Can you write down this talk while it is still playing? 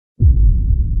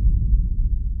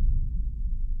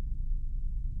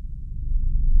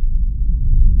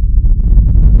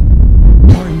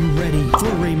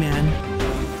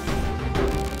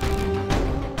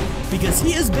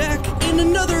in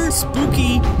another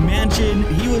spooky mansion.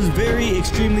 He was very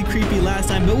extremely creepy last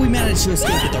time, but we managed to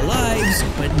escape with our lives.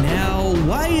 But now,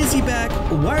 why is he back?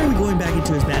 Why are we going back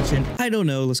into his mansion? I don't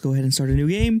know. Let's go ahead and start a new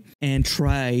game and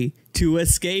try to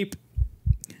escape.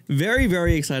 Very,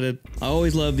 very excited. I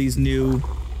always love these new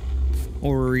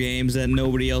horror games that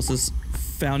nobody else has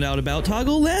found out about.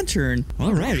 Toggle lantern.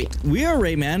 All right. We are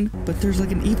Rayman, but there's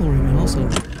like an evil Rayman also.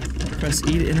 Press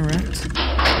E to interact.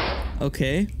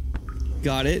 Okay.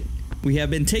 Got it. We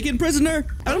have been taken prisoner.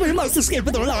 And we must escape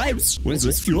with our lives. What is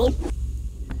this, fuel?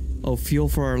 Oh, fuel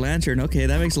for our lantern. Okay,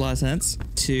 that makes a lot of sense.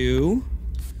 2.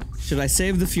 Should I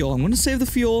save the fuel? I'm going to save the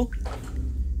fuel.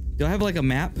 Do I have like a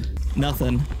map?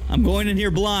 Nothing. I'm going in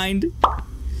here blind.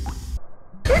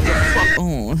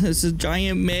 Oh, this is a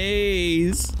giant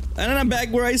maze. And then I'm back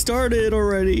where I started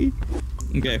already.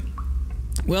 Okay.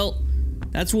 Well,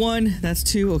 that's 1. That's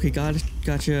 2. Okay,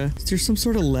 gotcha. Is there some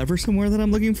sort of lever somewhere that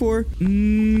I'm looking for?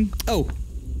 Oh.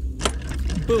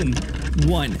 Boom.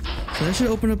 1. So that should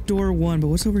open up door 1, but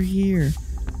what's over here?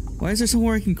 Why is there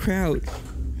somewhere I can crouch?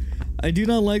 I do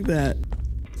not like that.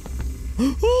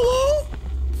 Hello?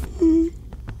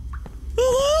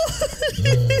 Hello?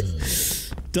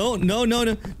 Don't, no.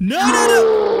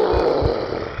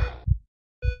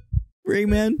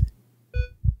 Rayman.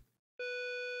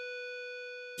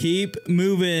 Keep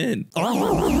moving.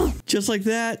 Just like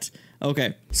that.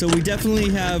 Okay, so we definitely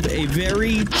have a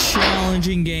very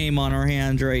challenging game on our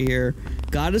hands right here.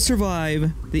 Gotta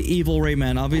survive the evil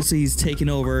Rayman. Obviously, he's taken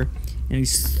over and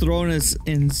he's thrown us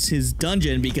in his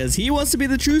dungeon because he wants to be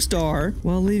the true star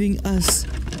while leaving us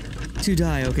to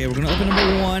die. Okay, we're gonna open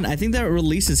number 1. I think that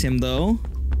releases him though.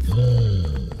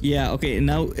 Yeah, okay, and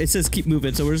now it says keep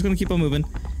moving, so we're just gonna keep on moving.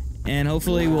 And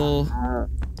hopefully we'll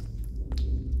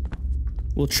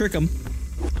trick him.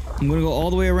 I'm gonna go all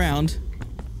the way around.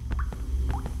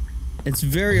 It's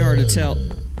very hard to tell.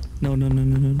 No.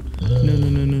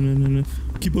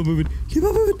 Keep on moving.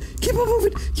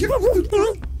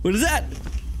 What is that?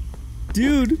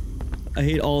 Dude, I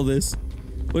hate all this.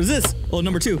 What is this? Oh,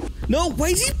 number 2. No, why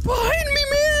is he behind me,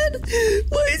 man?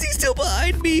 Why is he still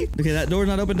behind me? Okay, that door's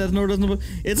not open. That door doesn't open.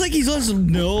 It's like he just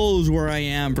knows where I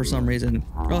am for some reason.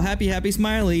 Oh, happy,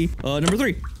 smiley. Number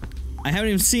 3. I haven't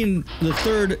even seen the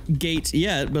 3rd gate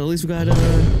yet, but at least we got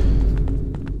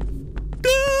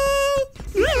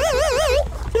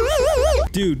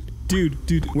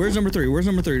Dude. Where's number 3? I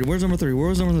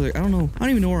don't know. I don't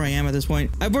even know where I am at this point.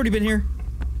 I've already been here.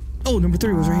 Oh, number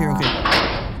 3 was right here. Okay.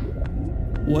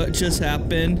 What just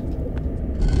happened?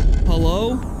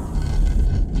 Hello?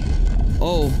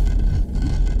 Oh.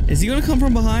 Is he gonna come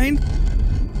from behind?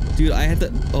 Dude, I had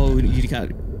to. Oh, you got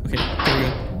it. Okay,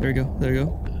 there we go.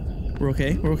 We're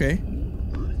okay.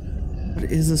 What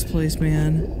is this place,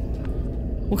 man?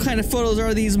 What kind of photos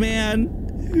are these, man?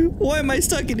 Why am I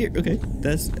stuck in here? Okay,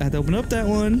 I have to open up that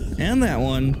one and that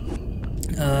one.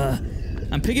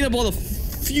 I'm picking up all the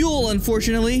fuel,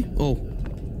 unfortunately. Oh.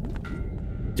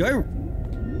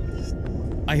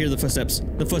 I hear the footsteps.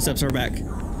 The footsteps are back.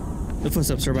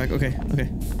 Okay.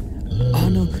 Oh,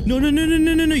 no.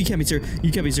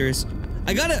 You can't be serious.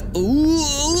 I gotta.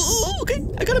 Ooh, okay.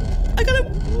 I gotta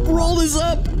roll this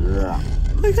up.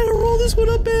 I gotta roll this one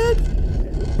up, man.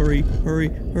 Hurry.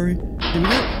 Here we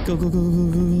go. Go.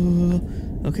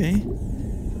 Okay.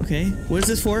 What is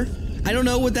this for? I don't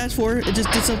know what that's for. It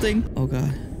just did something. Oh,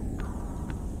 God.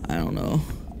 I don't know.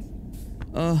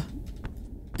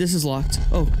 This is locked.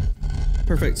 Oh,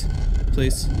 perfect.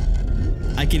 Please.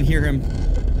 I can hear him.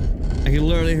 I can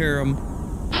literally hear him.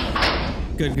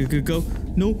 Good, go.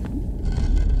 No.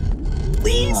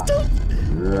 Please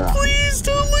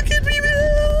don't look at me,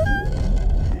 man.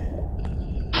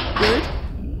 Good.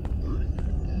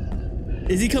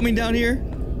 Is he coming down here?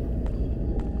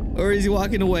 Or is he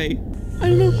walking away? I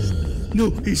don't know. No,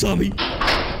 he saw me.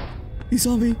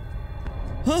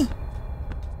 Huh?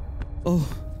 Oh,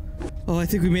 I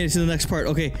think we made it to the next part.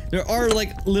 Okay, there are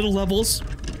like little levels.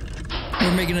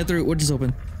 We're making it through. What just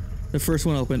opened? The first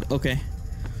one opened. Okay.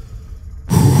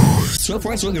 So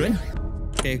far, so good.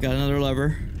 Okay, got another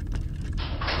lever.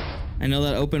 I know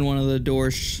that opened one of the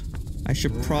doors. I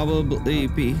should probably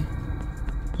be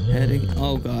heading.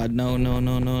 Oh God, no.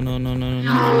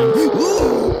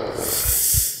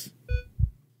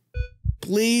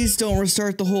 Please don't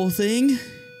restart the whole thing.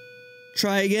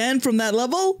 Try again from that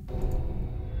level.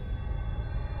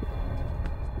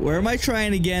 Where am I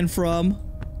trying again from?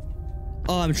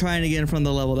 Oh, I'm trying again from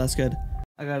the level. That's good.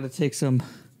 I gotta take some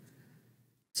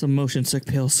motion sick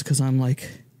pills because I'm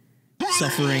like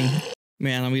suffering.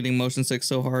 Man, I'm getting motion sick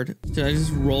so hard. Did I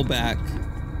just roll back?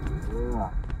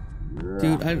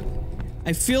 Dude,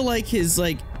 I feel like his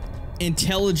like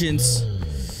intelligence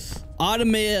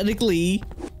automatically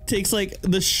takes like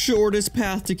the shortest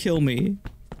path to kill me.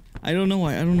 I don't know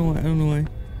why. I don't know why.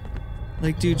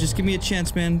 Like, dude, just give me a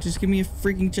chance, man. Just give me a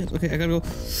freaking chance. Okay, I gotta go.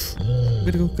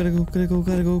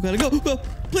 Gotta go.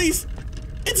 Please.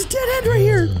 It's a dead end right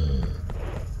here.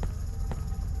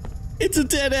 It's a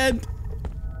dead end.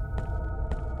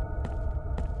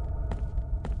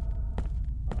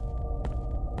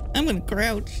 I'm gonna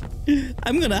crouch.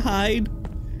 I'm gonna hide.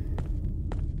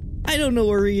 I don't know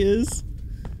where he is.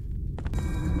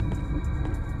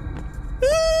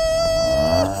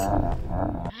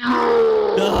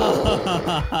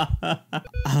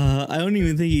 I don't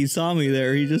even think he saw me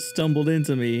there. He just stumbled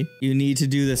into me. You need to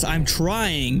do this. I'm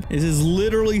trying. This is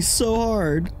literally so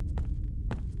hard.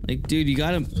 Like, dude, you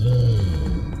gotta...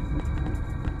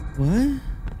 What?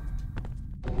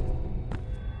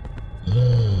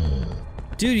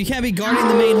 Dude, you can't be guarding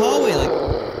the main hallway. Like...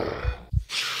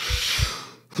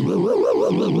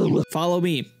 Follow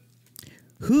me.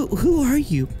 Who are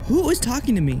you? Who is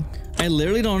talking to me? I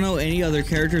literally don't know any other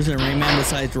characters in Rayman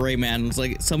besides Rayman. It's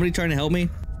like somebody trying to help me.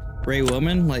 Ray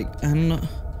Woman? Like, I don't know.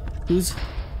 Who's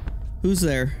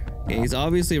there? Okay, he's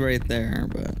obviously right there,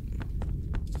 but...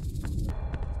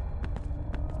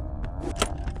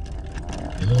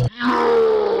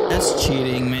 That's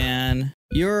cheating, man.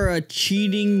 You're a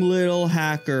cheating little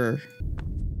hacker.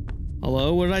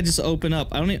 Hello? What did I just open up?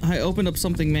 I opened up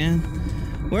something, man.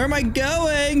 Where am I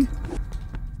going?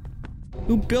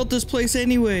 Who built this place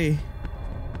anyway?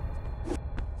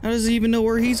 How does he even know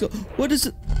where he's going? What is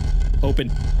it?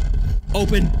 Open.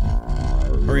 Open.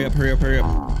 Hurry up.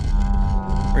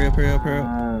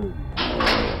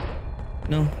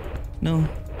 No.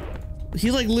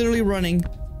 He's like literally running.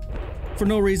 For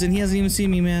no reason. He hasn't even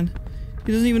seen me, man.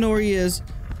 He doesn't even know where he is.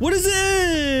 What is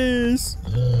this?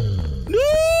 No!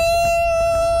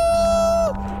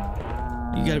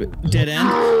 You gotta be dead end.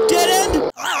 Dead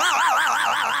end!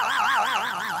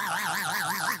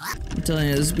 I'm telling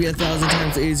you, this would be 1,000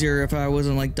 times easier if I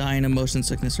wasn't like dying of motion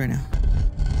sickness right now.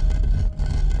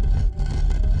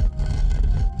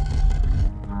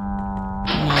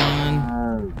 Come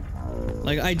on.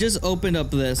 Like, I just opened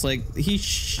up this. Like, he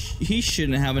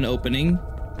shouldn't have an opening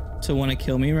to want to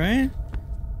kill me, right?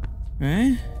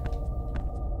 Right?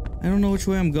 I don't know which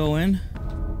way I'm going.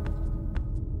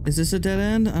 Is this a dead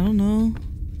end? I don't know.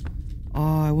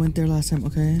 Oh, I went there last time.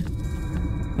 Okay.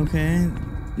 Okay.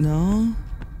 No.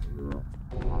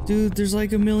 Dude, there's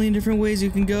like a million different ways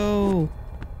you can go.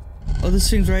 Oh, this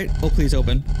seems right. Oh, please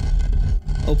open.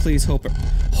 Oh, please hope it.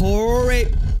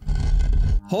 Hurry!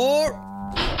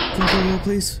 Go,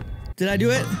 please. Did I do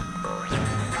it?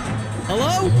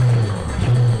 Hello?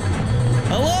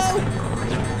 Hello?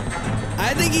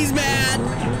 I think he's mad.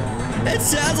 It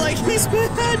sounds like he's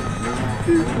mad.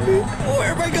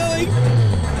 Where am I going?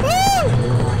 Woo!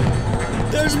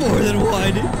 There's more than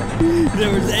one.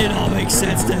 It all makes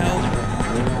sense now.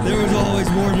 There was always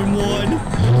more than one.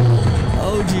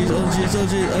 Oh jeez.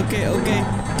 Okay.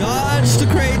 Dodge the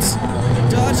crates.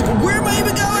 Where am I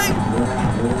even going?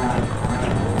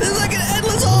 This is like an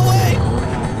endless hallway.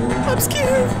 I'm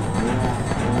scared.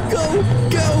 Go.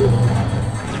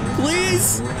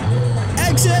 Please.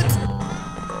 Exit.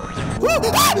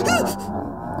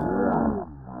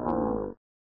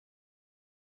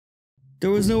 There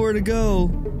was nowhere to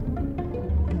go.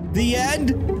 The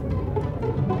end?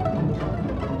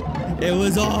 It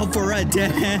was all for a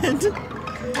dead end?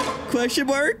 Question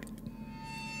mark?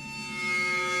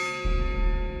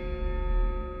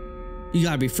 You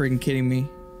gotta be freaking kidding me.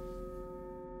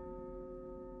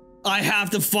 I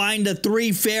have to find the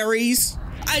 3 fairies?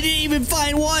 I didn't even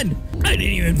find one!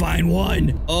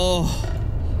 Oh.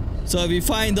 So if you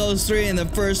find those 3 in the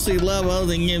first 3 levels,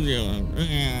 then give you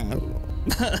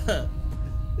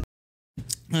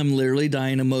I'm literally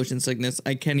dying of motion sickness.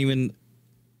 I can't even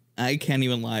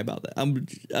lie about that. I'm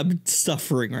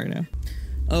suffering right now.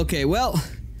 Okay, well,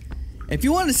 if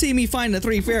you want to see me find the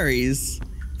 3 fairies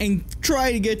and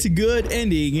try to get to good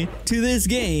ending to this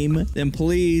game, then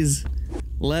please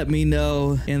let me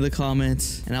know in the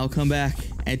comments and I'll come back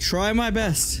and try my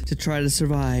best to try to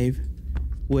survive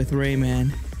with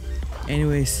Rayman.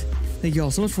 Anyways, thank you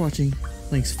all so much for watching.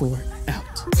 LiNX4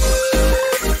 out.